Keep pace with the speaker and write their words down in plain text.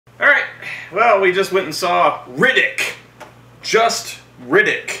Alright, well, we just went and saw Riddick. Just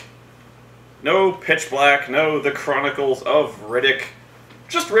Riddick. No Pitch Black, no The Chronicles of Riddick.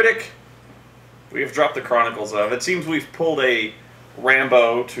 Just Riddick. We have dropped the Chronicles of. It seems we've pulled a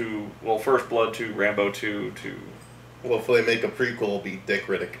Rambo to, well, First Blood to Rambo 2 to... Well, if they make a prequel, it'll be Dick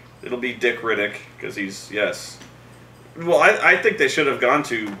Riddick. It'll be Dick Riddick, because he's, yes. Well, I think they should have gone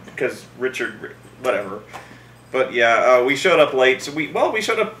to, because Richard, whatever. But yeah, we showed up late, so we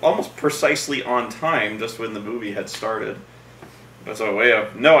showed up almost precisely on time, just when the movie had started. But so we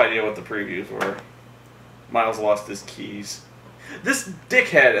have no idea what the previews were. Miles lost his keys. This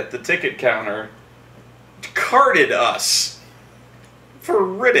dickhead at the ticket counter carded us for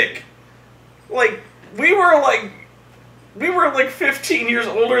Riddick. Like, we were like 15 years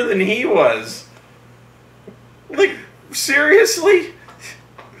older than he was. Like, seriously?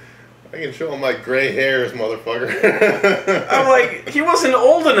 I can show him my gray hairs, motherfucker. I'm like, he wasn't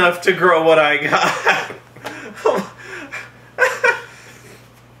old enough to grow what I got.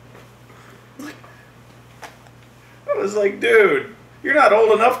 I was like, dude, you're not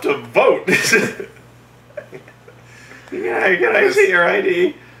old enough to vote. Yeah, can I see your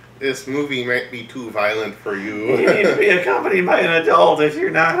ID? This movie might be too violent for you. You need to be accompanied by an adult if you're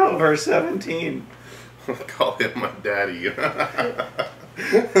not over 17. I'll call him my daddy.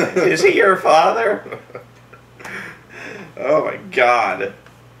 Is he your father? Oh my god.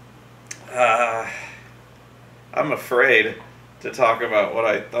 I'm afraid to talk about what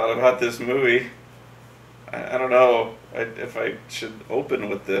I thought about this movie. I don't know if I should open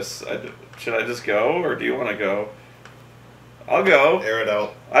with this. Should I just go, or do you want to go? I'll go. Air it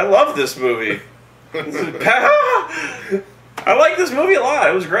out. I love this movie. I like this movie a lot.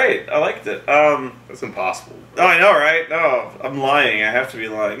 It was great. I liked it. That's impossible. Oh, I know, right? No, I'm lying. I have to be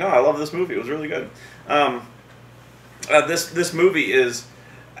lying. No, I love this movie. It was really good. This movie is,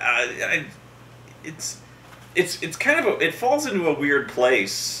 it's kind of it falls into a weird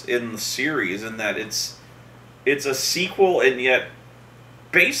place in the series in that it's a sequel and yet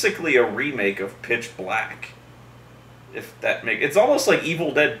basically a remake of Pitch Black. If that it's almost like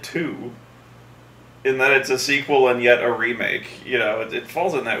Evil Dead 2. In that it's a sequel and yet a remake. You know, it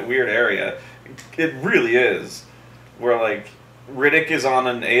falls in that weird area. It really is. Where, like, Riddick is on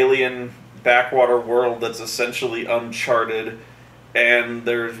an alien backwater world that's essentially uncharted, and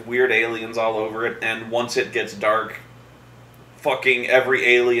there's weird aliens all over it, and once it gets dark, fucking every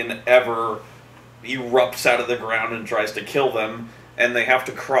alien ever erupts out of the ground and tries to kill them, and they have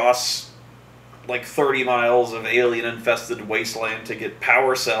to cross like 30 miles of alien-infested wasteland to get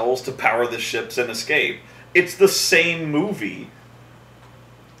power cells to power the ships and escape. It's the same movie.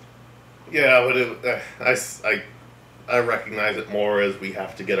 Yeah, but I recognize it more as we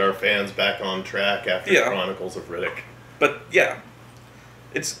have to get our fans back on track after Chronicles of Riddick. But yeah,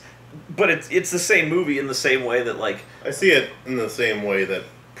 it's the same movie in the same way that, like, I see it in the same way that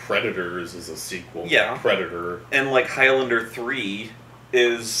Predators is a sequel to Predator, and like Highlander 3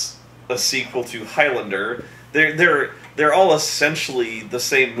 is a sequel to Highlander. They're all essentially the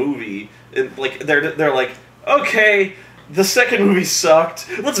same movie. Like they're like, okay, the second movie sucked.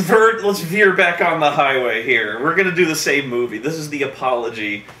 Let's veer back on the highway here. We're gonna do the same movie. This is the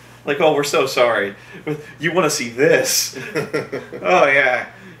apology. Like, oh, we're so sorry. You want to see this? Oh yeah.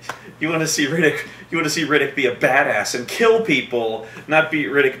 You want to see Riddick? You want to see Riddick be a badass and kill people, not be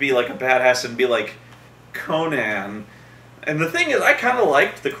Riddick be like a badass and be like Conan. And the thing is, I kind of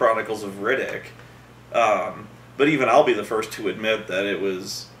liked the Chronicles of Riddick, but even I'll be the first to admit that it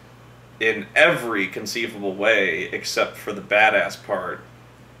was, in every conceivable way, except for the badass part,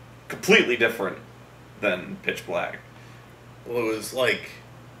 completely different than Pitch Black. Well, it was like,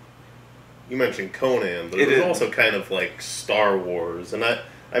 you mentioned Conan, but it was also kind of like Star Wars, and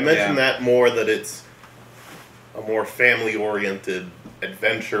I mentioned that more, that it's a more family-oriented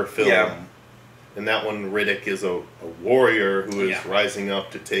adventure film. Yeah. And that one, Riddick is a warrior who is rising up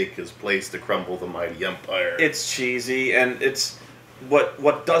to take his place to crumble the mighty empire. It's cheesy, and it's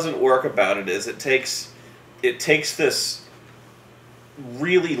what doesn't work about it is it takes this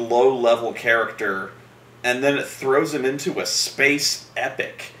really low-level character, and then it throws him into a space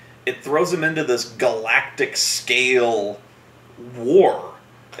epic. It throws him into this galactic scale war,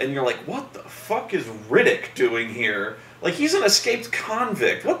 and you're like, what the fuck is Riddick doing here? Like, he's an escaped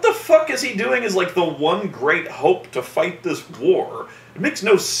convict. What the fuck is he doing as, like, the one great hope to fight this war? It makes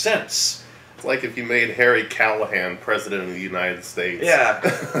no sense. It's like if you made Harry Callahan president of the United States. Yeah.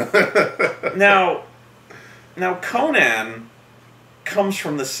 Now, Conan comes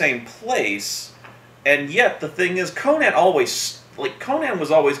from the same place, and yet the thing is, Conan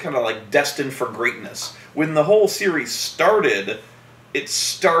was always kind of, like, destined for greatness. When the whole series started, it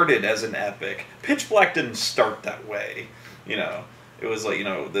started as an epic. Pitch Black didn't start that way, you know. It was like, you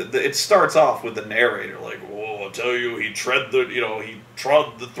know, it starts off with the narrator like, "Oh, I tell you, he trod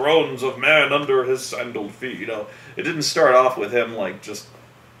the thrones of man under his sandaled feet." You know, it didn't start off with him like just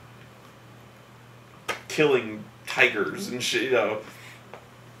killing tigers and shit. You know.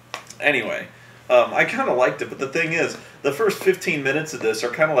 Anyway, I kind of liked it, but the thing is, the first 15 minutes of this are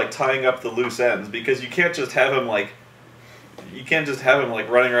kind of like tying up the loose ends because you can't just have him like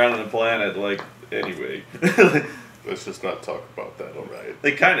running around on the planet like anyway. Let's just not talk about that, alright?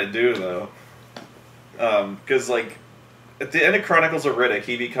 They kind of do, though. Because, like, at the end of Chronicles of Riddick,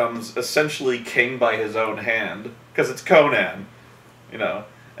 he becomes essentially king by his own hand. Because it's Conan, you know.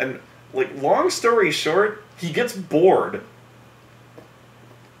 And, like, long story short, he gets bored.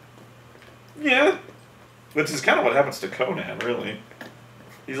 Yeah. Which is kind of what happens to Conan, really.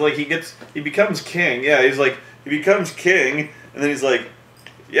 He's like, he becomes king. Yeah, he's like, he becomes king, and then he's like,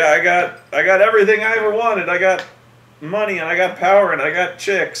 yeah, I got everything I ever wanted. I got money, and I got power, and I got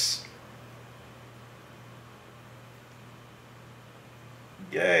chicks.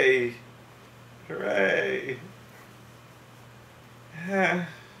 Yay. Hooray. That's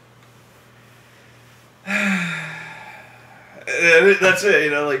it,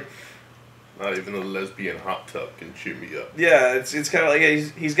 you know, like... Not even a lesbian hot tub can cheer me up. Yeah, it's kind of like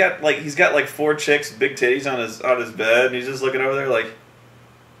he's got like 4 chicks, big titties on his bed, and he's just looking over there like...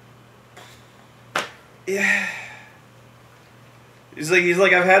 Yeah... He's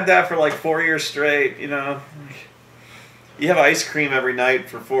like, I've had that for like 4 years straight, you know. You have ice cream every night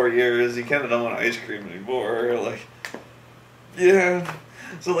for 4 years. You kind of don't want ice cream anymore. Like, yeah.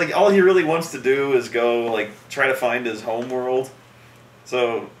 So like, all he really wants to do is go like try to find his home world.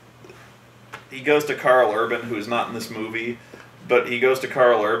 So he goes to Carl Urban, who's not in this movie, but he goes to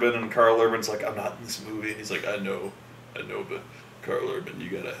Carl Urban, and Carl Urban's like, I'm not in this movie, and he's like, I know, but. Carl Urban, you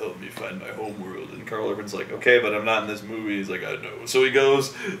gotta help me find my homeworld. And Carl Urban's like, okay, but I'm not in this movie. He's like, I know. So he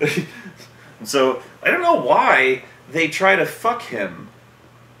goes. So I don't know why they try to fuck him,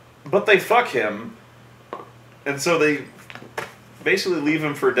 but they fuck him, and so they basically leave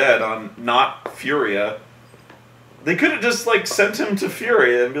him for dead on not Furia. They could have just like sent him to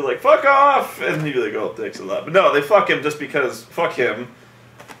Furia and be like, fuck off, and he'd be like, oh, thanks a lot. But no, they fuck him just because fuck him.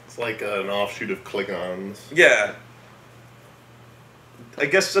 It's like an offshoot of Klingons. Yeah. I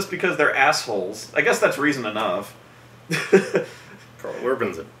guess just because they're assholes. I guess that's reason enough. Carl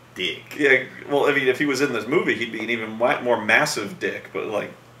Urban's a dick. Yeah, well, I mean, if he was in this movie, he'd be an even more massive dick, but,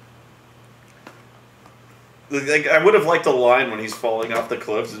 like, I would have liked a line when he's falling off the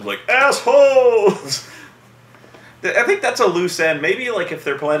cliffs, he's like, assholes! I think that's a loose end. Maybe, like, if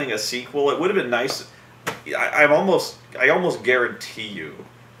they're planning a sequel, it would have been nice. I almost guarantee you,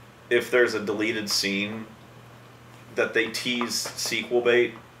 if there's a deleted scene that they tease sequel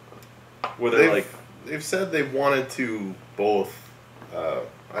bait, where they've said they wanted to both. I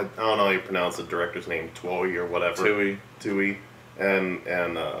don't know how you pronounce the director's name, Tui or whatever. Tui, and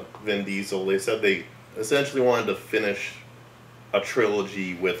Vin Diesel. They said they essentially wanted to finish a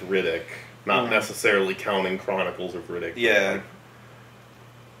trilogy with Riddick, not necessarily counting Chronicles of Riddick. Yeah.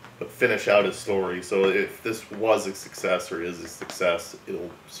 But finish out his story. So if this was a success or is a success, it'll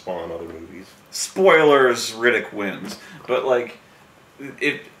spawn other movies. Spoilers: Riddick wins. But like,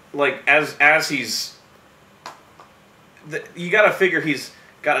 as he's, you got to figure he's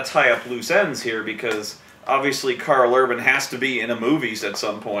got to tie up loose ends here because obviously Carl Urban has to be in a movie at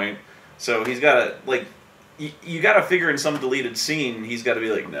some point. So he's got to like, you got to figure in some deleted scene he's got to be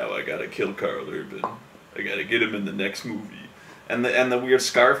like, no, I got to kill Carl Urban. I got to get him in the next movie. And the weird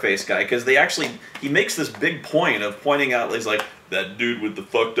Scarface guy, because he makes this big point of pointing out, he's like, that dude with the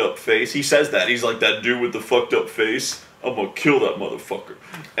fucked up face. He says that. He's like, that dude with the fucked up face, I'm gonna kill that motherfucker.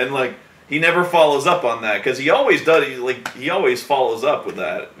 And like, he never follows up on that, because he always does, he always follows up with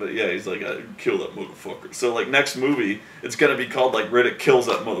that. But yeah, he's like, I kill that motherfucker. So like, next movie, it's gonna be called like, Riddick kills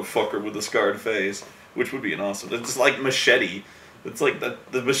that motherfucker with a scarred face, which would be an awesome. It's like Machete. It's like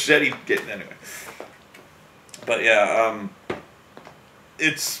the Machete getting, anyway. But yeah,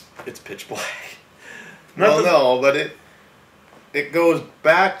 It's pitch black. But it goes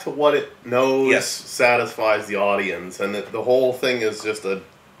back to what it knows satisfies the audience, and the whole thing is just a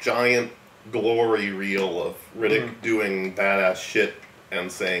giant glory reel of Riddick doing badass shit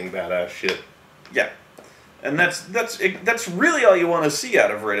and saying badass shit. Yeah, and that's really all you want to see out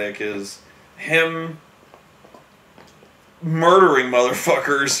of Riddick is him murdering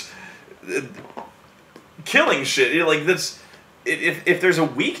motherfuckers, killing shit. You know, like that's. If there's a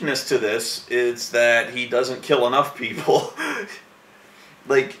weakness to this, it's that he doesn't kill enough people.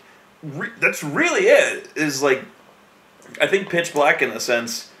 Like, that's really it. Is like, I think Pitch Black, in a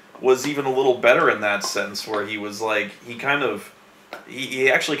sense, was even a little better in that sense, where he was like, he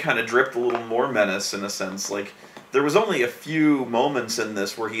actually kind of dripped a little more menace, in a sense. Like, there was only a few moments in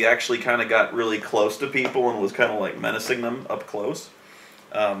this where he actually kind of got really close to people and was kind of like menacing them up close.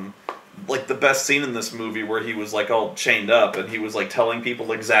 Like the best scene in this movie where he was like all chained up and he was like telling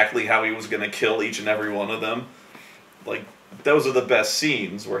people exactly how he was going to kill each and every one of them. Like, those are the best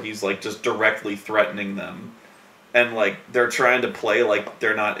scenes where he's like just directly threatening them. And like they're trying to play like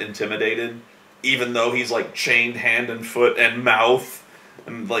they're not intimidated, even though he's like chained hand and foot and mouth.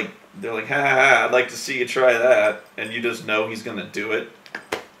 And like they're like, ha, I'd like to see you try that. And you just know he's going to do it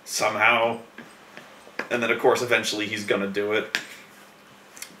somehow. And then of course eventually he's going to do it.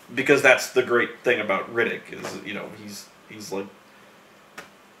 Because that's the great thing about Riddick, is, you know, he's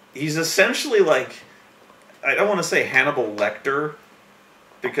essentially like, I don't want to say Hannibal Lecter,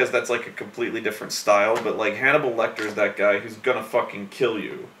 because that's like a completely different style, but like Hannibal Lecter is that guy who's gonna fucking kill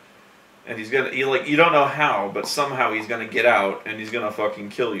you. And you don't know how, but somehow he's gonna get out and he's gonna fucking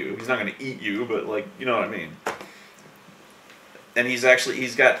kill you. He's not gonna eat you, but like, you know what I mean. And he's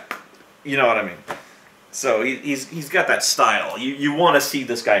got, you know what I mean. So he's got that style. You want to see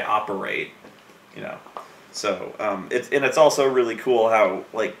this guy operate, you know. So it's also really cool how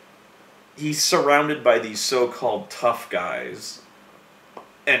like he's surrounded by these so-called tough guys,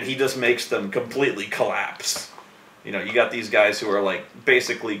 and he just makes them completely collapse. You know, you got these guys who are like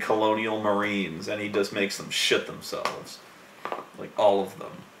basically colonial marines, and he just makes them shit themselves, like all of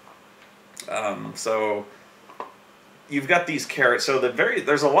them. So you've got these characters. So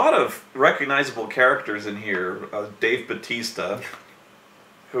there's a lot of recognizable characters in here. Dave Bautista,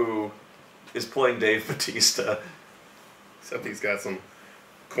 who is playing Dave Bautista. Except he's got some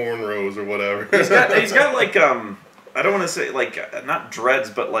cornrows or whatever. he's got like I don't want to say like not dreads,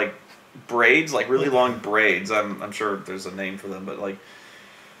 but like braids, like really long braids. I'm sure there's a name for them, but like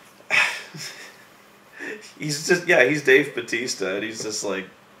he's Dave Bautista, and he's just like.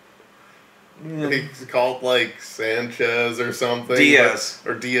 He's called like Sanchez or something. Diaz.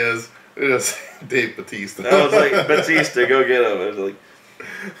 Or Diaz. It is Dave Bautista. I was like, Bautista, go get him. It was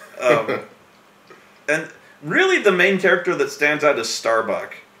like, and really the main character that stands out is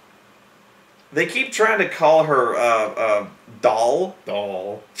Starbuck. They keep trying to call her Doll.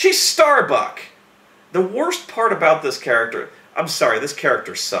 Doll. She's Starbuck. The worst part about this character, I'm sorry, this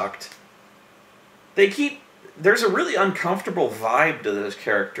character sucked. There's a really uncomfortable vibe to this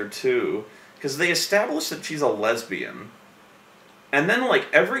character too. Because they establish that she's a lesbian. And then, like,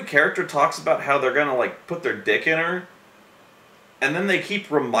 every character talks about how they're gonna, like, put their dick in her. And then they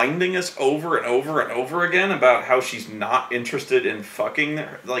keep reminding us over and over and over again about how she's not interested in fucking...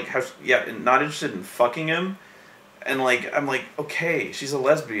 Like, not interested in fucking him. And, like, I'm like, okay, she's a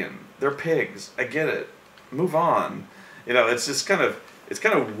lesbian. They're pigs. I get it. Move on. You know, it's just kind of... It's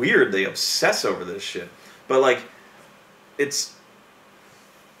kind of weird they obsess over this shit. But, like, it's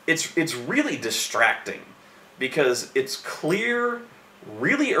really distracting, because it's clear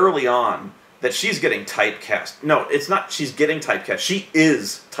really early on that she's getting typecast. No, it's not she's getting typecast. She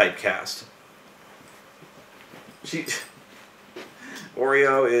is typecast.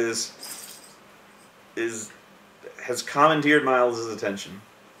 Oreo has commandeered Miles' attention.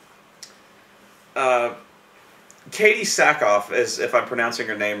 Katie Sackhoff, as if I'm pronouncing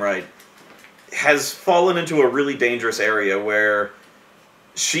her name right, has fallen into a really dangerous area where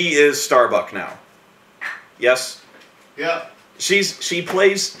she is Starbuck now. Yes? Yeah. She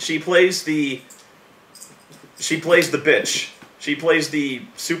plays the bitch. She plays the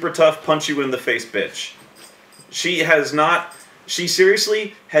super tough punch you in the face bitch. She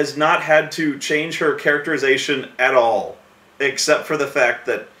seriously has not had to change her characterization at all, except for the fact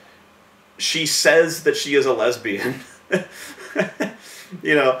that she says that she is a lesbian.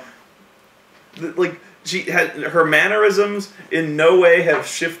 You know, like, her mannerisms in no way have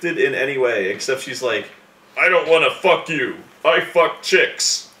shifted in any way, except she's like, I don't want to fuck you. I fuck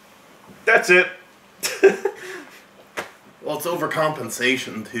chicks. That's it. Well, it's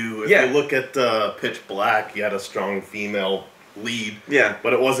overcompensation, too. If you look at Pitch Black, you had a strong female lead. Yeah.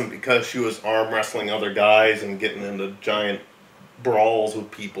 But it wasn't because she was arm wrestling other guys and getting into giant brawls with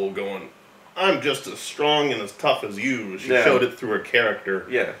people going, I'm just as strong and as tough as you. She showed it through her character.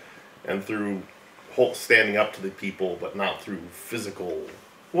 Yeah. And through standing up to the people, but not through physical...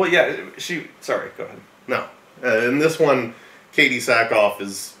 Well, yeah, sorry, go ahead. No. In this one, Katie Sackhoff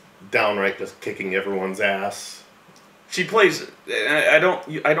is downright just kicking everyone's ass. She plays... I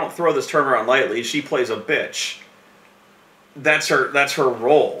don't throw this term around lightly. She plays a bitch. That's her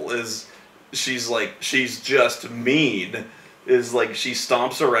role, is she's just mean. is like she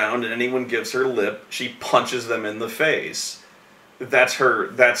stomps around and anyone gives her lip, she punches them in the face. That's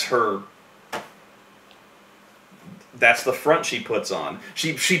the front she puts on.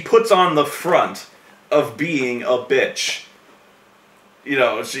 She puts on the front of being a bitch. You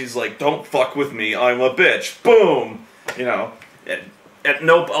know, she's like, don't fuck with me, I'm a bitch. Boom! You know,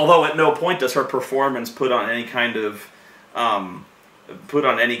 although at no point does her performance put on any kind of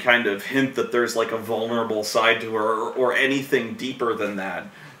hint that there's like a vulnerable side to her or anything deeper than that.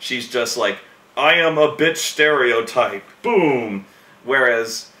 She's just like, I am a bitch stereotype. Boom!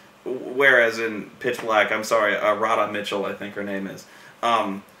 Whereas in Pitch Black, I'm sorry, Radha Mitchell, I think her name is.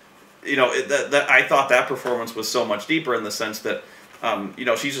 You know, I thought that performance was so much deeper in the sense that, you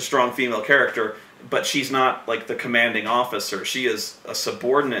know, she's a strong female character, but she's not like the commanding officer. She is a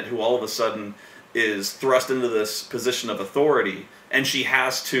subordinate who all of a sudden is thrust into this position of authority, and she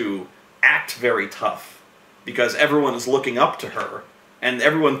has to act very tough because everyone is looking up to her, and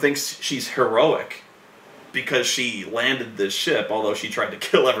everyone thinks she's heroic because she landed this ship, although she tried to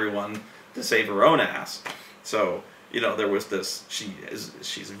kill everyone to save her own ass. So, you know, there was this,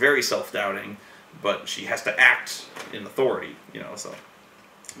 she's very self-doubting, but she has to act in authority, you know, so.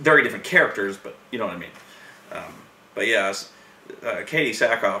 Very different characters, but you know what I mean. But yeah, Katie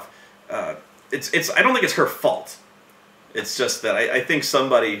Sackhoff, it's I don't think it's her fault. It's just that I think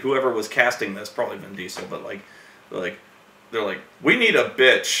somebody, whoever was casting this, probably Vin Diesel, but they're like, we need a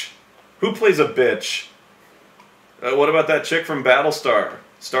bitch. Who plays a bitch? What about that chick from Battlestar?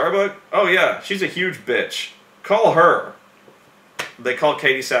 Starbuck? Oh yeah, she's a huge bitch. Call her. They call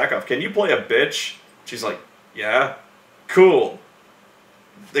Katie Sackhoff. Can you play a bitch? She's like, yeah. Cool.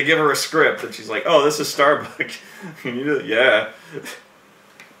 They give her a script, and she's like, oh, this is Starbuck. Can you do it? Yeah.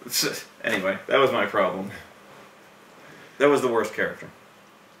 Anyway, that was my problem. That was the worst character.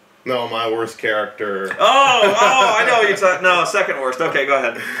 No, my worst character... I know what you're talking... No, second worst. Okay, go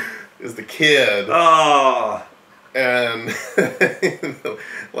ahead. Is the kid. Oh. And,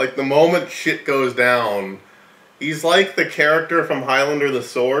 like, the moment shit goes down, he's like the character from Highlander the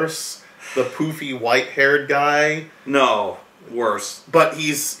Source, the poofy white-haired guy. No. Worse. But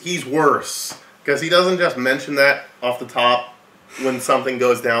he's worse. Because he doesn't just mention that off the top when something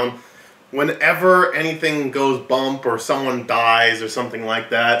goes down. Whenever anything goes bump or someone dies or something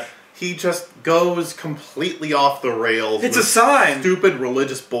like that, he just goes completely off the rails. It's a sign. Stupid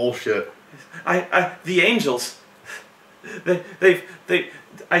religious bullshit. The angels,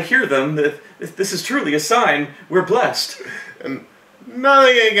 I hear them. This is truly a sign. We're blessed. And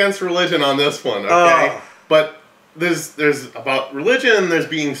nothing against religion on this one, okay? But there's about religion, there's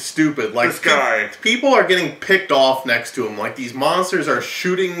being stupid. Like, this guy. People are getting picked off next to him. Like, these monsters are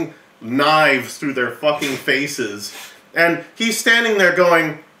shooting knives through their fucking faces. And he's standing there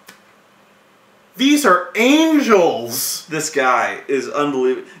going, these are angels! This guy is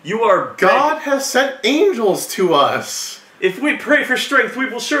unbelievable. You are... God has sent angels to us! If we pray for strength, we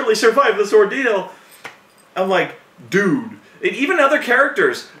will surely survive this ordeal. I'm like, dude. Even other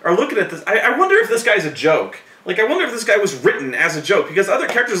characters are looking at this. I wonder if this guy's a joke. Like, I wonder if this guy was written as a joke, because other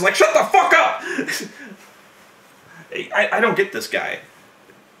characters are like, shut the fuck up! I don't get this guy.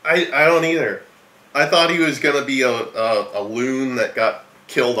 I don't either. I thought he was going to be a loon that got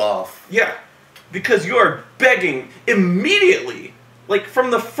killed off. Yeah, because you are begging immediately. Like, from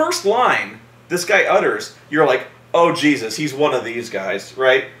the first line this guy utters, you're like, oh, Jesus, he's one of these guys,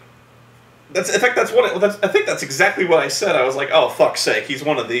 right? I think that's exactly what I said. I was like, oh, fuck's sake, he's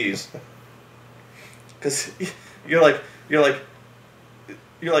one of these. Because you're like,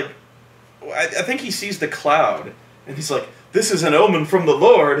 I think he sees the cloud, and he's like, this is an omen from the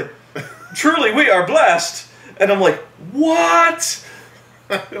Lord. Truly, we are blessed. And I'm like, what?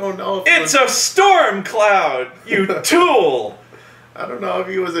 I don't know. It's a storm cloud, you tool. I don't know if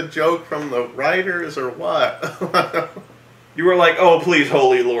he was a joke from the writers or what. You were like, oh, please,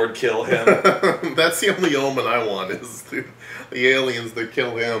 Holy Lord, kill him. That's the only omen I want, is the aliens that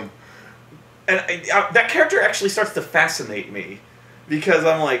kill him. And that character actually starts to fascinate me, because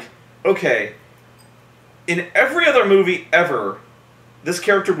I'm like, okay, in every other movie ever, this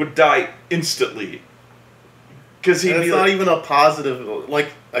character would die instantly. Because it's not even a positive.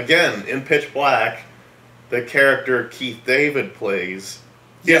 Like, again, in Pitch Black, the character Keith David plays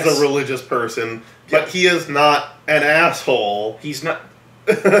is a religious person, but he is not an asshole. He's not.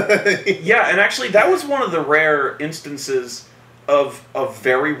 Yeah, and actually, that was one of the rare instances of a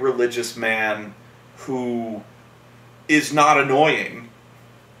very religious man who is not annoying.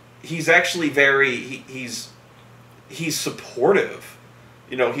 He's actually he's supportive.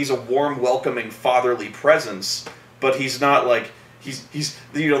 You know, he's a warm, welcoming, fatherly presence, but he's not like, he's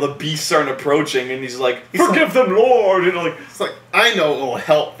the beasts aren't approaching, and he's like, forgive them, Lord. It's like, I know what will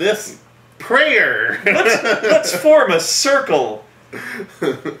help this prayer. let's form a circle.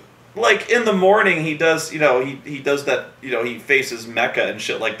 Like in the morning, he does he does that he faces Mecca and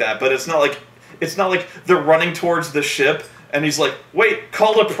shit like that. But it's not like they're running towards the ship. And he's like, wait,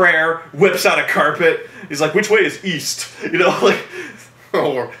 call a prayer, whips out a carpet. He's like, which way is east?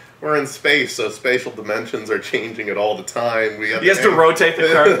 Oh, we're in space, so spatial dimensions are changing it all the time. He has to rotate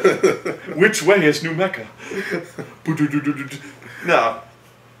the carpet. Which way is New Mecca? No.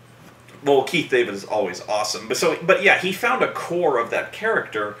 Well, Keith David is always awesome. But yeah, he found a core of that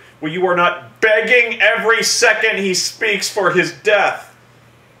character where you are not begging every second he speaks for his death.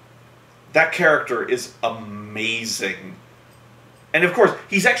 That character is amazing. And of course,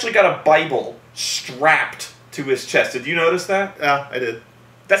 he's actually got a Bible strapped to his chest. Did you notice that? Yeah, I did.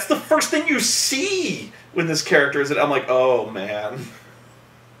 That's the first thing you see when this character is. I'm like, oh man.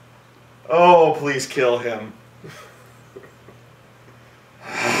 Oh, please kill him.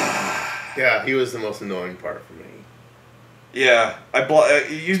 Yeah, he was the most annoying part for me. Yeah,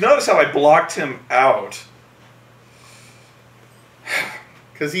 you notice how I blocked him out.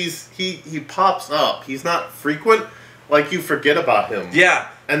 Because he pops up. He's not frequent. Like, you forget about him. Yeah.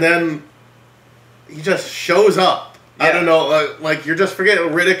 And then he just shows up. Yeah. I don't know, like you're just forgetting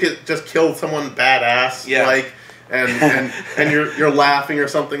Riddick just killed someone badass. Yeah. Like, and you're laughing or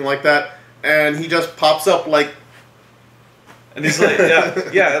something like that. And he just pops up like... And he's like,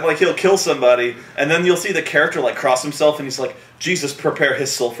 yeah, like he'll kill somebody, and then you'll see the character like cross himself, and he's like, Jesus, prepare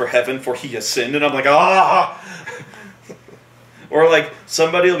his soul for heaven, for he has sinned. And I'm like, ah! Or like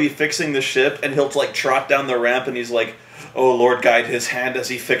somebody will be fixing the ship and he'll like trot down the ramp and he's like, oh Lord, guide his hand as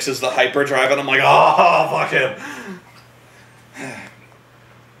he fixes the hyperdrive, and I'm like, oh, fuck him.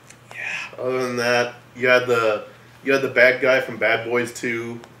 Yeah. Other than that, you had the bad guy from Bad Boys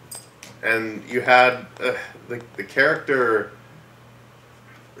 2, and you had the character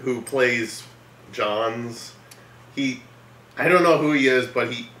who plays Johns. I don't know who he is,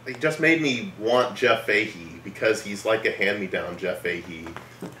 but he just made me want Jeff Fahey, because he's like a hand-me-down Jeff Fahey.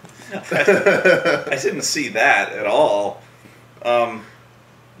 I didn't see that at all.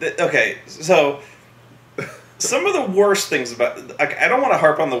 Okay, so some of the worst things about... I don't want to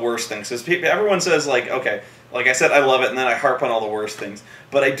harp on the worst things, because everyone says, like, okay, like I said, I love it, and then I harp on all the worst things.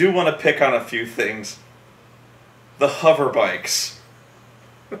 But I do want to pick on a few things. The hover bikes.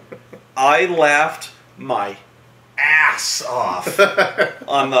 I laughed my ass off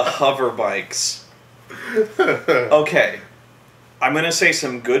on the hover bikes. Okay, I'm going to say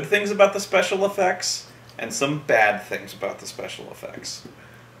some good things about the special effects and some bad things about the special effects.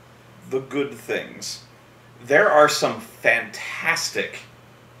 The good things. There are some fantastic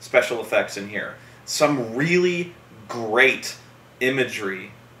special effects in here. Some really great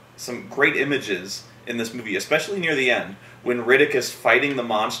imagery, some great images in this movie, especially near the end, when Riddick is fighting the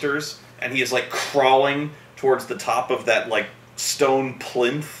monsters and he is like crawling towards the top of that like stone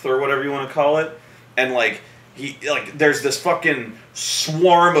plinth or whatever you want to call it, and like there's this fucking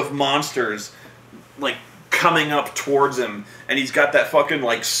swarm of monsters like coming up towards him, and he's got that fucking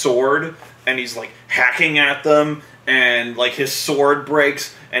like sword and he's like hacking at them, and like his sword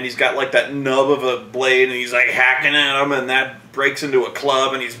breaks and he's got like that nub of a blade and he's like hacking at them, and that breaks into a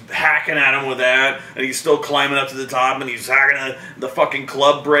club and he's hacking at him with that, and he's still climbing up to the top and he's hacking at the fucking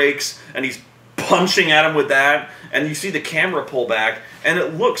club breaks and he's punching at him with that, and you see the camera pull back and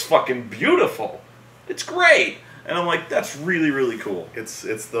it looks fucking beautiful. It's great. And I'm like, that's really, really cool. It's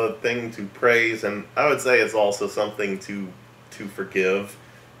the thing to praise, and I would say it's also something to forgive.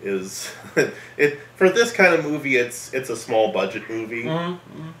 Is it for this kind of movie? It's a small budget movie,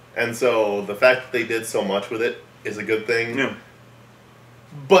 and so the fact that they did so much with it is a good thing. Yeah.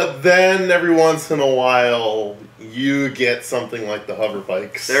 But then every once in a while, you get something like the hover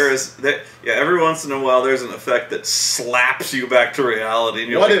bikes. Yeah, every once in a while, there's an effect that slaps you back to reality.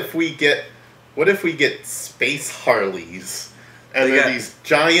 And what if we get space Harleys, and they're these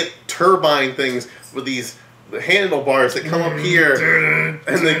giant turbine things with these handlebars that come up here,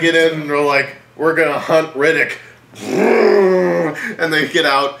 and they get in and they're like, we're gonna hunt Riddick, and they get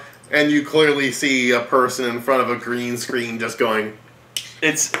out, and you clearly see a person in front of a green screen just going...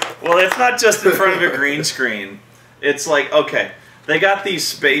 It's not just in front of a green screen. It's like, okay, they got these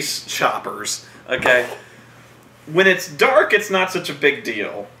space choppers, okay? When it's dark, it's not such a big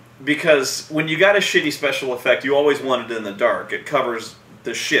deal, because when you got a shitty special effect, you always want it in the dark. It covers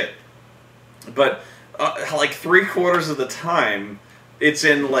the shit. But like 3/4 of the time, it's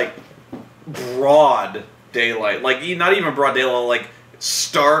in like broad daylight. Like not even broad daylight, like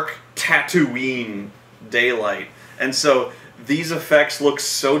stark Tatooine daylight. And so these effects look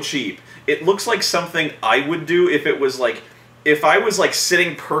so cheap. It looks like something I would do if it was like, if I was like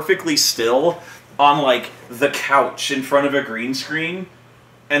sitting perfectly still on like the couch in front of a green screen,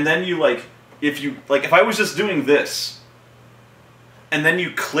 and then you like, if I was just doing this, and then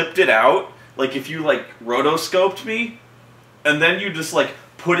you clipped it out, like if you like rotoscoped me, and then you just like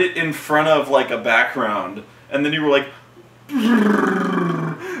put it in front of like a background, and then you were like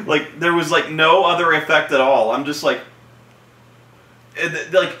there was like no other effect at all. I'm just like,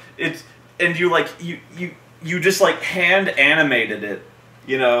 it's, and you like you just like hand animated it,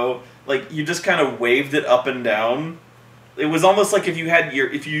 you know, like you just kind of waved it up and down. It was almost like if you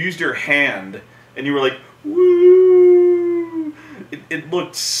used your hand and you were like, woo. It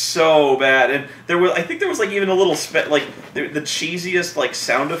looked so bad, and I think there was like even a little the cheesiest like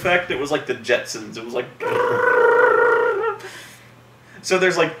sound effect. It was like the Jetsons. It was like. So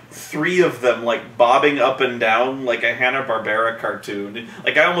there's like 3 of them like bobbing up and down like a Hanna-Barbera cartoon.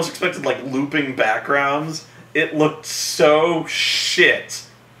 Like I almost expected like looping backgrounds. It looked so shit.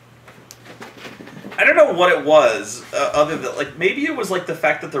 I don't know what it was, other than like maybe it was like the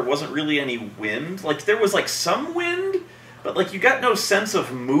fact that there wasn't really any wind. Like there was like some wind, but like you got no sense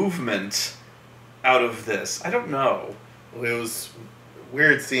of movement out of this. I don't know. Well, it was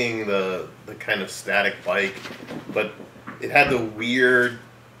weird seeing the kind of static bike, but it had the weird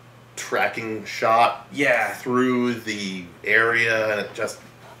tracking shot through the area, and it just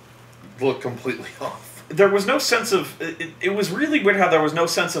looked completely off. There was no sense of... It was really weird how there was no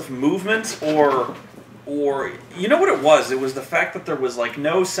sense of movement or... You know what it was? It was the fact that there was, like,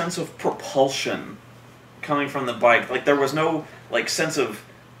 no sense of propulsion coming from the bike. Like, there was no, like, sense of...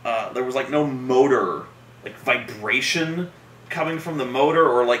 there was, like, no motor, like, vibration coming from the motor,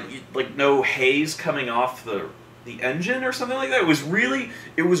 or, like no haze coming off the engine or something like that. It was really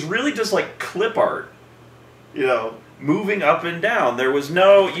just like clip art, you know, moving up and down. There was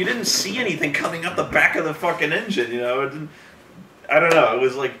you didn't see anything coming out the back of the fucking engine, you know. I don't know. It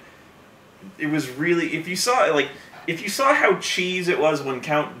was like, it was really, if you saw how cheese it was when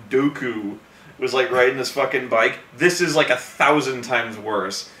Count Dooku was like riding this fucking bike, this is like 1,000 times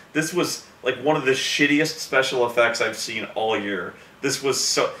worse. This was like one of the shittiest special effects I've seen all year. This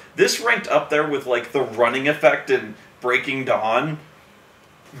ranked up there with like the running effect in Breaking Dawn.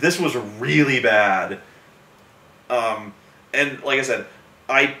 This was really bad. And like I said,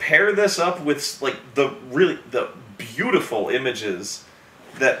 I pair this up with like the beautiful images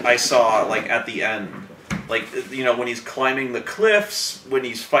that I saw like at the end. Like, you know, when he's climbing the cliffs, when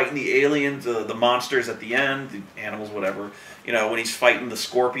he's fighting the aliens, the monsters at the end, the animals, whatever. You know, when he's fighting the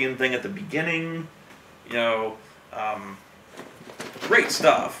scorpion thing at the beginning. You know, great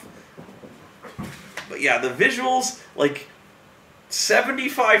stuff. But yeah, the visuals, like,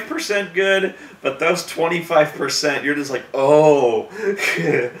 75% good, but those 25%, you're just like, oh,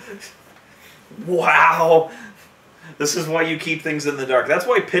 wow. This is why you keep things in the dark. That's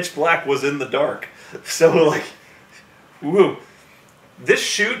why Pitch Black was in the dark. So, like, woo. This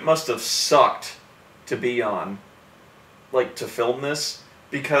shoot must have sucked to be on, like, to film this,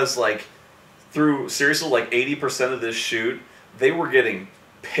 because, like, through, seriously, like, 80% of this shoot, they were getting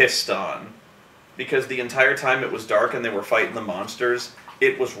pissed on. Because the entire time it was dark and they were fighting the monsters,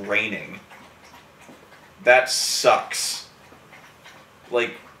 it was raining. That sucks.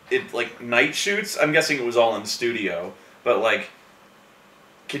 Like, night shoots, I'm guessing it was all in studio, but, like,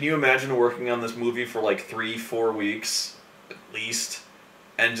 can you imagine working on this movie for like 3-4 weeks, at least,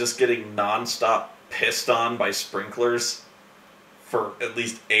 and just getting non-stop pissed on by sprinklers for at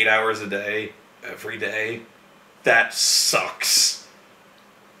least 8 hours a day, every day? That sucks.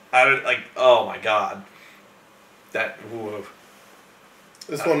 Oh my god. Whoa.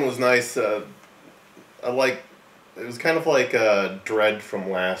 This one was nice. It was kind of like Dread from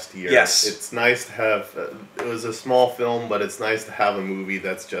last year. Yes. It's nice to have... it was a small film, but it's nice to have a movie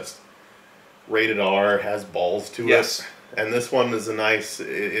that's just rated R, has balls to it. And this one is a nice...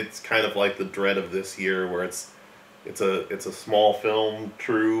 It's kind of like the Dread of this year, where it's a small film,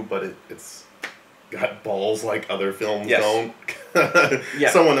 true, but it's got balls like other films don't.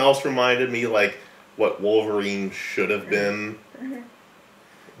 Someone else reminded me, like, what Wolverine should have been.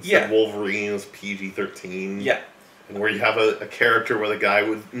 Wolverine was PG-13. Yeah. And where you have a character with a guy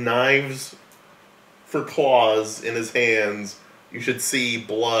with knives for claws in his hands, you should see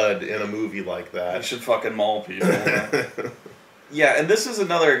blood in a movie like that. You should fucking maul people. Yeah, and this is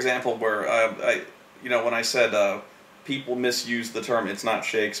another example where, when I said people misuse the term, it's not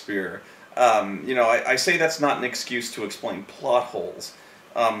Shakespeare, I say that's not an excuse to explain plot holes.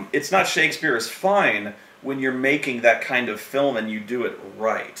 It's not Shakespeare is fine when you're making that kind of film and you do it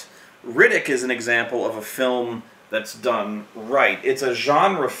right. Riddick is an example of a film that's done right. It's a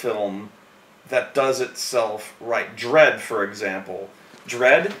genre film that does itself right. Dredd, for example.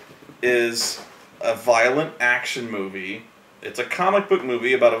 Dredd is a violent action movie. It's a comic book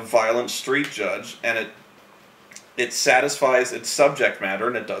movie about a violent street judge, and it satisfies its subject matter,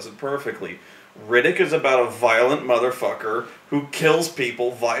 and it does it perfectly. Riddick is about a violent motherfucker who kills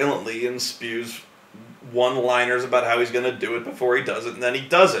people violently and spews one-liners about how he's going to do it before he does it, and then he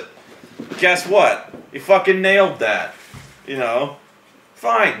does it. Guess what? He fucking nailed that. You know?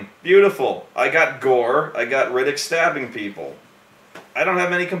 Fine. Beautiful. I got gore. I got Riddick stabbing people. I don't have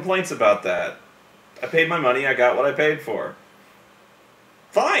many complaints about that. I paid my money. I got what I paid for.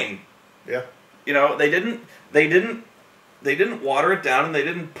 Fine. Yeah. You know, they didn't water it down, and they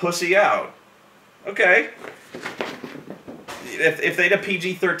didn't pussy out. Okay. If they'd have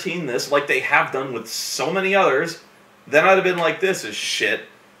PG-13 this, like they have done with so many others, then I'd have been like, this is shit.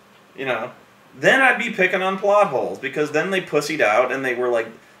 You know? Then I'd be picking on plot holes, because then they pussied out, and they were like,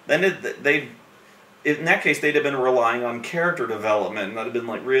 then in that case, they'd have been relying on character development, and I'd have been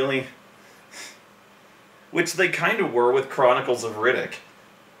like, really? Which they kind of were with Chronicles of Riddick.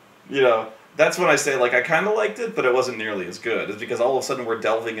 You know, that's when I say, like, I kind of liked it, but it wasn't nearly as good. It's because all of a sudden we're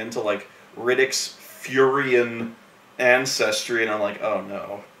delving into, like, Riddick's Furian ancestry, and I'm like, oh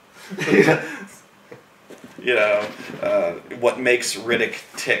no. You know, what makes Riddick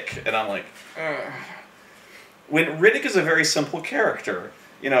tick, and I'm like, ugh. When Riddick is a very simple character.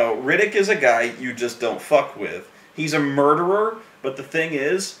 You know, Riddick is a guy you just don't fuck with. He's a murderer, but the thing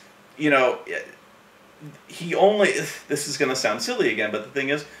is, you know, he only, this is going to sound silly again, but the thing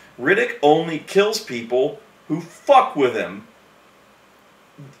is, Riddick only kills people who fuck with him.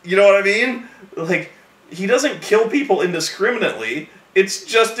 You know what I mean? Like, he doesn't kill people indiscriminately. It's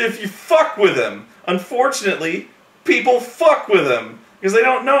just if you fuck with him. Unfortunately, people fuck with him because they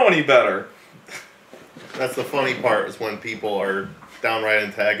don't know any better. That's the funny part, is when people are downright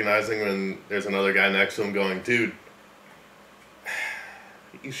antagonizing and there's another guy next to him going, dude,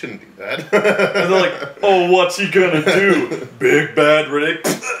 you shouldn't do that. And they're like, oh, what's he gonna do? Big bad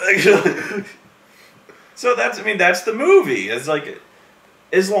Riddick. So that's the movie. It's like,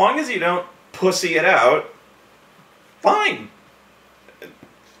 as long as you don't pussy it out, fine.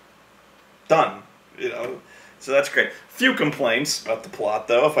 Done. You know? So that's great. Few complaints about the plot,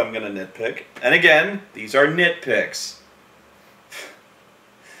 though, if I'm gonna nitpick. And again, these are nitpicks.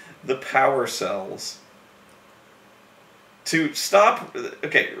 The power cells. To stop...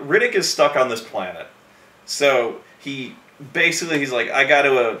 Okay, Riddick is stuck on this planet. So, he's like, I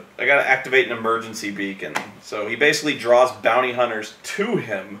gotta activate an emergency beacon. So, he basically draws bounty hunters to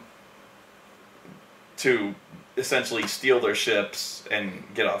him to essentially steal their ships and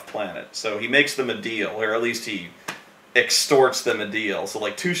get off planet. So, he makes them a deal, or at least he extorts them a deal. So,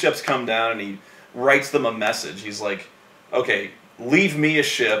 like, 2 ships come down and he writes them a message. He's like, okay, leave me a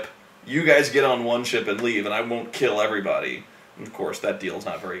ship, you guys get on one ship and leave, and I won't kill everybody. And of course, that deal's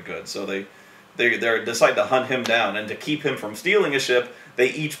not very good, so they decide to hunt him down, and to keep him from stealing a ship,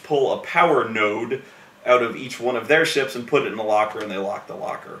 they each pull a power node out of each one of their ships and put it in a locker, and they lock the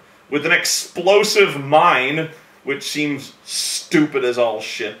locker. With an explosive mine, which seems stupid as all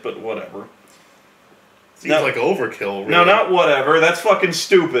shit, but whatever. Seems like overkill, really. No, not whatever, that's fucking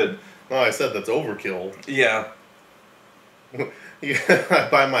stupid. No, I said that's overkill. Yeah. Yeah, I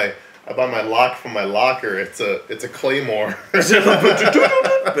buy my lock from my locker. It's a claymore.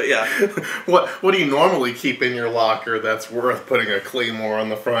 But yeah, what do you normally keep in your locker that's worth putting a claymore on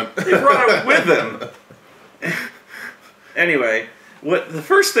the front? He brought it with him. Anyway, the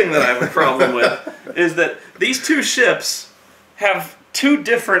first thing that I have a problem with is that these 2 ships have 2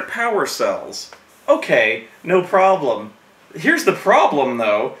 different power cells. Okay, no problem. Here's the problem,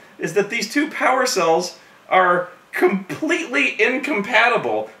 though, is that these 2 power cells are completely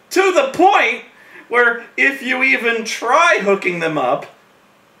incompatible, to the point where if you even try hooking them up,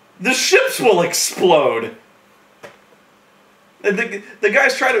 the ships will explode. And the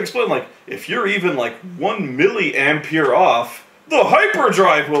guys try to explain, like, if you're even like 1 milliampere off, the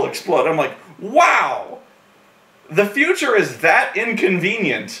hyperdrive will explode. I'm like, wow! The future is that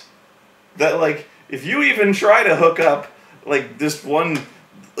inconvenient that, like, if you even try to hook up, like, this one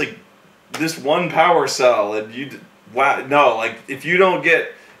power cell, and if you don't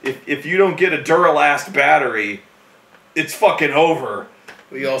get a Duralast battery, it's fucking over.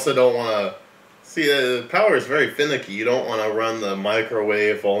 You also don't want to see, the power is very finicky. You don't want to run the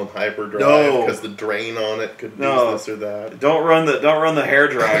microwave on hyperdrive because the drain on it could do this or that. Don't run the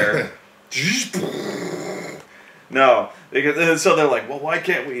hairdryer. No, so they're like, well, why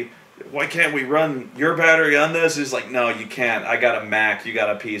can't we run your battery on this? It's like, no, you can't. I got a Mac, you got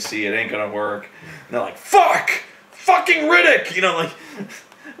a PC, it ain't gonna work. And they're like, fuck! fucking Riddick! You know, like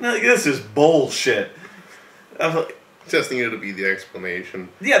this is bullshit. I'm like, just needed to be the explanation.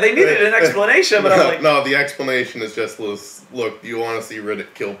 Yeah, they needed an explanation, but I'm like... No, the explanation is just, look, you want to see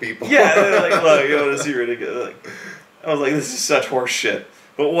Riddick kill people? Yeah, they're like, look, you want to see Riddick... Like, I was like, this is such horse shit.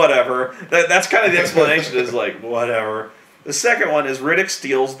 But whatever. That's kind of the explanation, is like, whatever. The second one is Riddick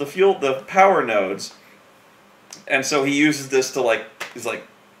steals the power nodes. And so he uses this to, like... He's like,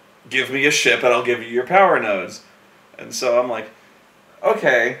 give me a ship and I'll give you your power nodes. And so I'm like,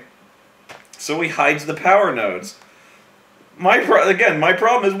 okay. So he hides the power nodes. My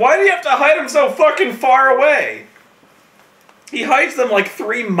problem is, why do you have to hide them so fucking far away? He hides them like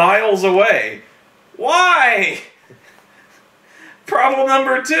 3 miles away. Why? Problem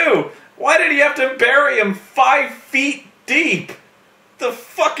number 2. Why did he have to bury him 5 feet deep? The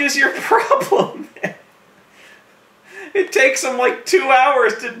fuck is your problem, man? It takes him like 2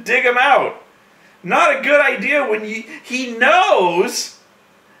 hours to dig him out. Not a good idea when he knows...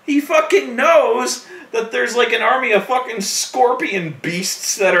 He fucking knows that there's like an army of fucking scorpion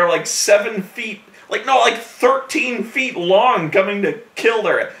beasts that are like 7 feet, like 13 feet long, coming to kill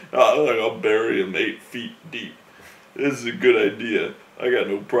their... I'll bury him 8 feet deep. This is a good idea. I got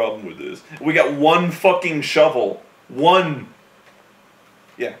no problem with this. We got 1 fucking shovel. 1.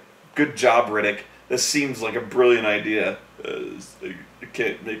 Yeah, good job, Riddick. This seems like a brilliant idea. I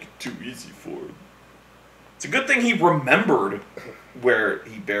can't make it too easy for him. It's a good thing he remembered where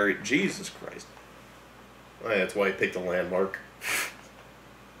he buried... Jesus Christ. Oh, yeah, that's why he picked a landmark.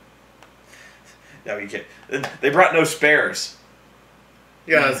 No, you can't. They brought no spares.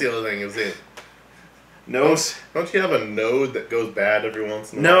 Yeah, that's the other thing, is it? No. Don't you have a node that goes bad every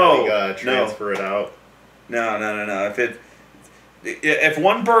once in a while? You gotta transfer it out. No. If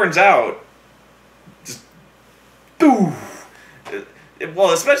one burns out, just... Boom!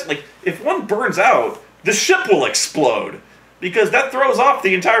 Well, especially, like, if one burns out, the ship will explode. Because that throws off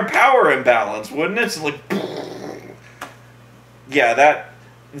the entire power imbalance, wouldn't it? It's like... Yeah,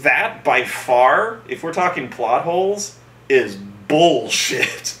 that by far, if we're talking plot holes, is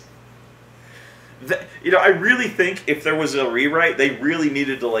bullshit. I really think if there was a rewrite, they really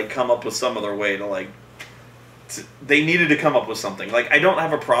needed to, like, come up with some other way to, like... They needed to come up with something. Like, I don't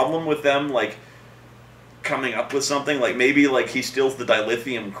have a problem with them, like, coming up with something. Like, maybe, like, he steals the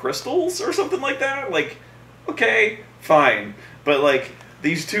dilithium crystals or something like that. Like, okay... Fine. But, like,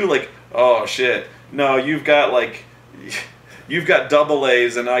 these two, like, oh, shit. No, you've got, like, you've got double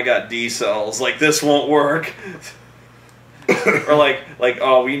A's and I got D cells. Like, this won't work. Or, like,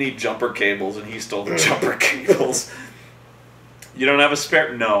 oh, we need jumper cables and he stole the jumper cables. You don't have a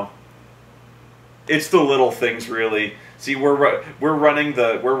spare? No. It's the little things, really. See, we're running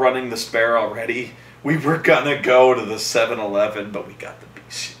the spare already. We were gonna go to the 7-Eleven, but we got the B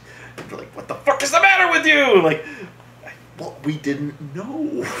shit. We're like, what the fuck is the matter with you? Like... Well, we didn't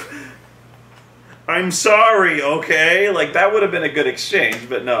know. I'm sorry, okay? Like, that would have been a good exchange,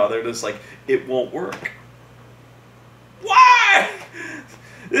 but no, they're just like, it won't work. Why?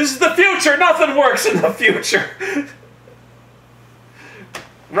 This is the future. Nothing works in the future.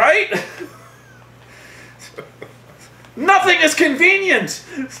 Right? Nothing is convenient.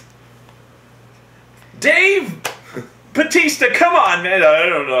 Dave Bautista, come on, man. I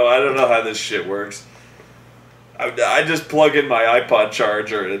don't know how this shit works. I just plug in my iPod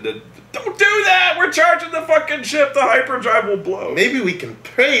charger and then, don't do that! We're charging the fucking ship! The hyperdrive will blow! Maybe we can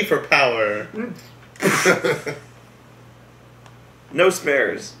pray for power! No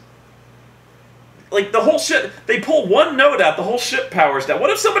spares. Like, the whole ship... They pull 1 node out, the whole ship powers down.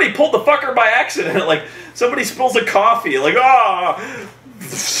 What if somebody pulled the fucker by accident? Like, somebody spills a coffee. Like, ah!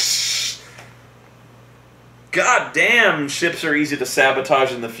 God damn, ships are easy to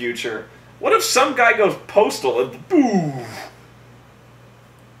sabotage in the future. What if some guy goes postal and boom?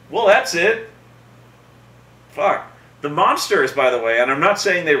 Well, that's it. Fuck. The monsters, by the way, and I'm not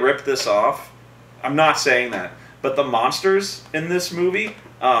saying they ripped this off. I'm not saying that. But the monsters in this movie,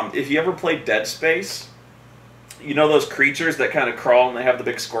 if you ever played Dead Space, you know those creatures that kind of crawl and they have the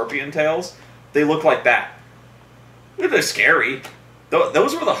big scorpion tails? They look like that. They're scary.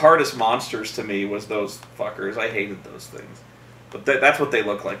 Those were the hardest monsters to me, was those fuckers. I hated those things. But that's what they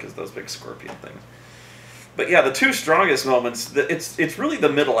look like, is those big scorpion things. But yeah, the 2 strongest moments, it's really the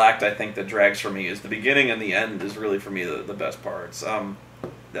middle act, I think, that drags for me. Is the beginning and the end is really, for me, the best parts.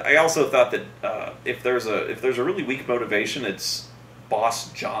 I also thought that if there's a really weak motivation, it's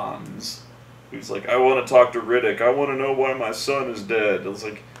Boss John's. Who's like, I want to talk to Riddick. I want to know why my son is dead. It was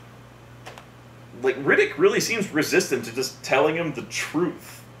like Riddick really seems resistant to just telling him the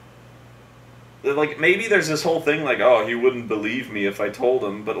truth. Like, maybe there's this whole thing like, oh, he wouldn't believe me if I told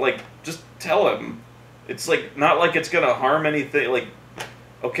him, but, like, just tell him. It's like not like it's gonna harm anything. Like,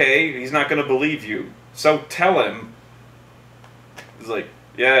 okay, he's not gonna believe you, so tell him. He's like,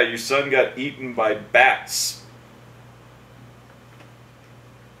 yeah, your son got eaten by bats.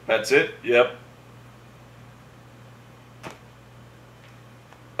 That's it? Yep.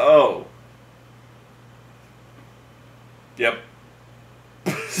 Oh. Yep.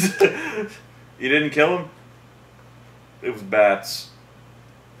 You didn't kill him? It was bats.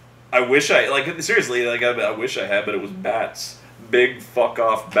 I wish I, like, seriously, like, I wish I had, but it was bats. Big fuck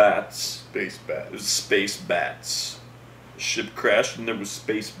off bats. Space bats. It was space bats. The ship crashed and there was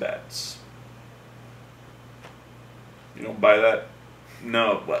space bats. You don't buy that?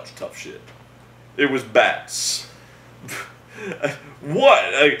 No, well, that's tough shit. It was bats. What?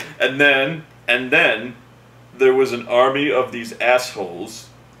 And then there was an army of these assholes,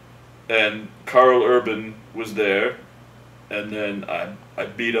 and Carl Urban was there, and then I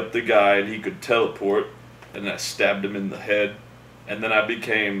beat up the guy and he could teleport, and I stabbed him in the head, and then I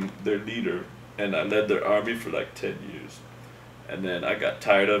became their leader, and I led their army for like 10 years. And then I got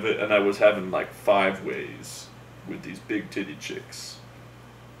tired of it, and I was having like 5 ways with these big titty chicks.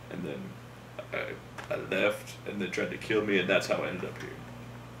 And then I left, and they tried to kill me, and that's how I ended up here.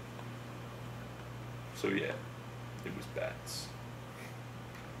 So yeah, it was bats.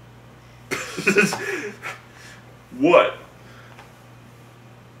 What?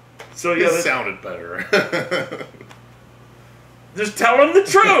 So yeah, it sounded better. Just tell him the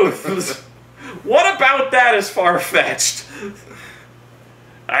truth. What about that is far-fetched?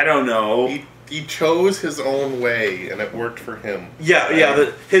 I don't know. He chose his own way, and it worked for him.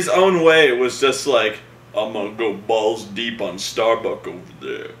 Yeah. His own way was just like, I'm gonna go balls deep on Starbuck over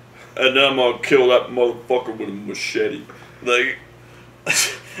there, and then I'm gonna kill that motherfucker with a machete. Like,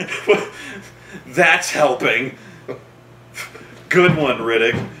 that's helping. Good one,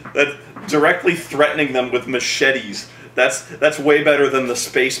 Riddick. That directly threatening them with machetes. That's way better than the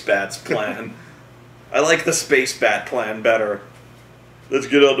space bats plan. I like the space bat plan better. Let's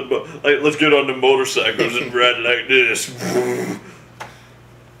get on the motorcycles and ride like this.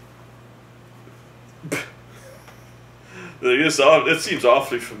 It seems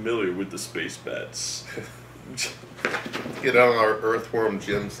awfully familiar with the space bats. Get on our earthworm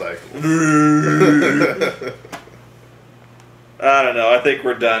gym cycle. I don't know. I think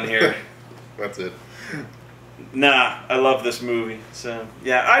we're done here. That's it. Nah, I love this movie. So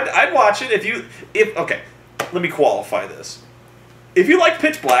yeah, I'd watch it if okay. Let me qualify this. If you like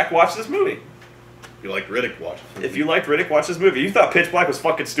Pitch Black, watch this movie. If you like Riddick, watch it. If you liked Riddick, watch this movie. If you thought Pitch Black was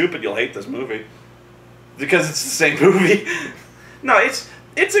fucking stupid, you'll hate this movie. Because it's the same movie. No, it's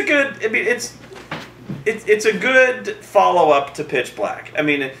a good. I mean, it's a good follow up to Pitch Black. I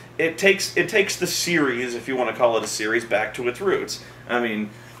mean, it takes the series, if you want to call it a series, back to its roots. I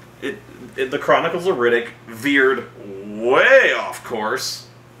mean, the Chronicles of Riddick veered way off course.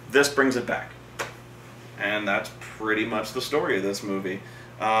 This brings it back, and that's pretty much the story of this movie.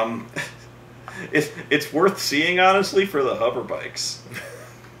 It's worth seeing, honestly, for the hover bikes.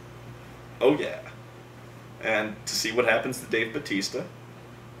 Oh yeah. And to see what happens to Dave Bautista.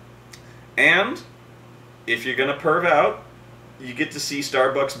 And if you're gonna perv out, you get to see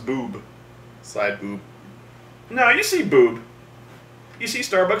Starbuck's boob. Side boob. No, you see boob. You see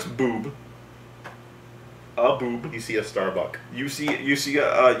Starbuck's boob. A boob. You see a Starbuck. You see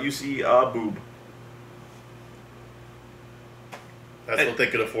a boob. That's what they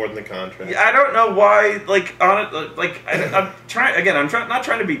could afford in the contract. I don't know why. Like I'm not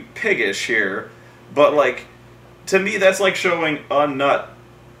trying to be piggish here, but like, to me that's like showing a nut.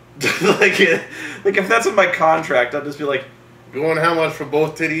 like if that's in my contract, I'd just be like, "You want how much for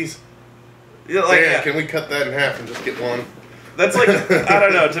both titties?" Yeah, like, Dan, can we cut that in half and just get one? That's like, I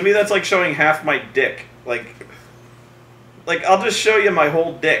don't know. To me, that's like showing half my dick. Like I'll just show you my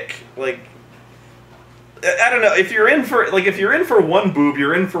whole dick. Like, I don't know. If you're in for one boob,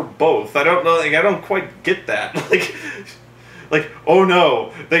 you're in for both. I don't know. Like, I don't quite get that. Like, oh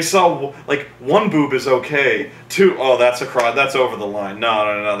no, they saw like one boob is okay. Two, oh that's over the line.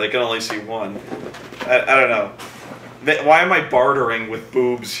 No. They can only see one. I don't know. Why am I bartering with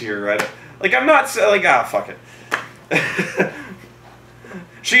boobs here? I'm not fuck it.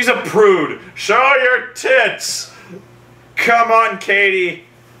 She's a prude. Show your tits. Come on, Katie.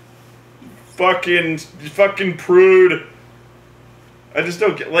 Fucking prude. I just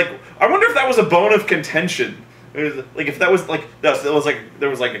don't get, I wonder if that was a bone of contention. If that was I'm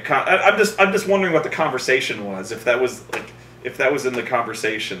just wondering what the conversation was. If that was in the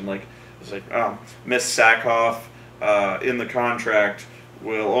conversation, it's like, Miss Sackhoff in the contract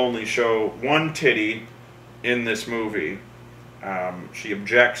will only show one titty in this movie, She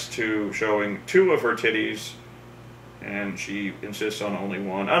objects to showing 2 of her titties, and she insists on only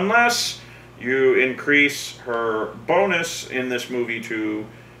 1, unless you increase her bonus in this movie to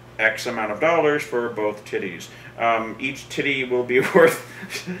X amount of dollars for both titties. Each titty will be worth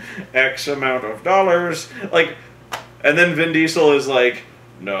X amount of dollars. Like, and then Vin Diesel is like,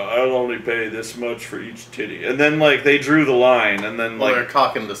 no, I'll only pay this much for each titty. And then, like, they drew the line, and then, like... Well, they're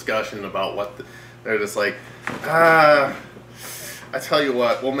talking discussion about what... they're just like, I tell you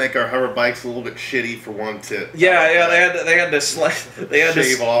what, we'll make our hover bikes a little bit shitty for 1 tit. Yeah, they had to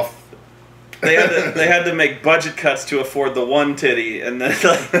shave off. They had to make budget cuts to afford the 1 titty, and then,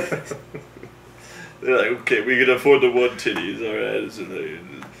 like... they're like, okay, we can afford the 1 titty, all right, so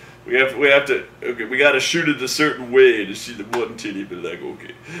we have to, okay, we got to shoot it a certain way to see the 1 titty, but like,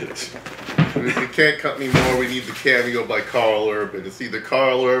 okay. We can't cut anymore. We need the cameo by Carl Urban. It's either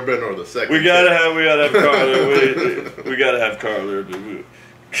Carl Urban or the second. We gotta have Carl Urban. We gotta have Carl Urban.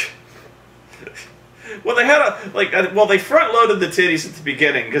 Well, they had they front loaded the titties at the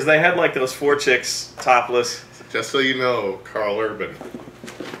beginning because they had like those 4 chicks topless. Just so you know, Carl Urban,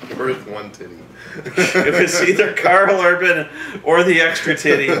 worth 1 titty. It was either Carl Urban or the extra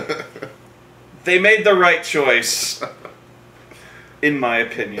titty. They made the right choice, in my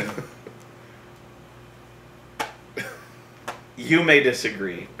opinion. You may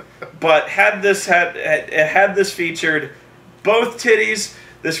disagree, but had this featured both titties,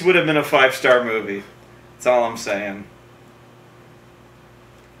 this would have been a 5-star movie. That's all I'm saying.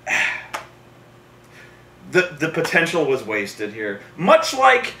 The potential was wasted here, much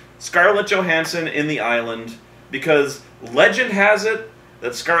like Scarlett Johansson in The Island, because legend has it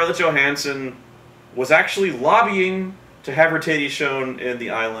that Scarlett Johansson was actually lobbying to have her titties shown in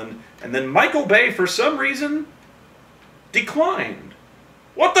The Island, and then Michael Bay, for some reason, declined.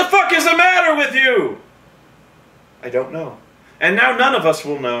 What the fuck is the matter with you? I don't know. And now none of us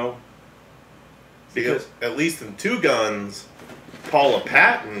will know. Because at least in 2 Guns, Paula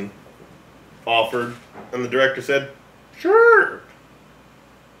Patton offered, and the director said, sure.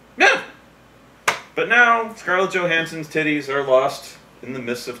 Yeah. But now Scarlett Johansson's titties are lost in the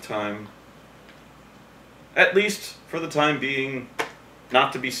mists of time. At least for the time being,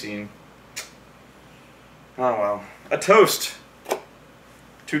 not to be seen. Oh well. A toast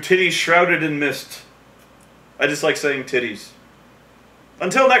to titties shrouded in mist. I just like saying titties.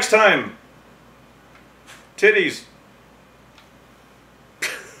 Until next time, titties.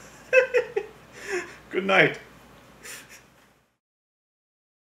 Good night.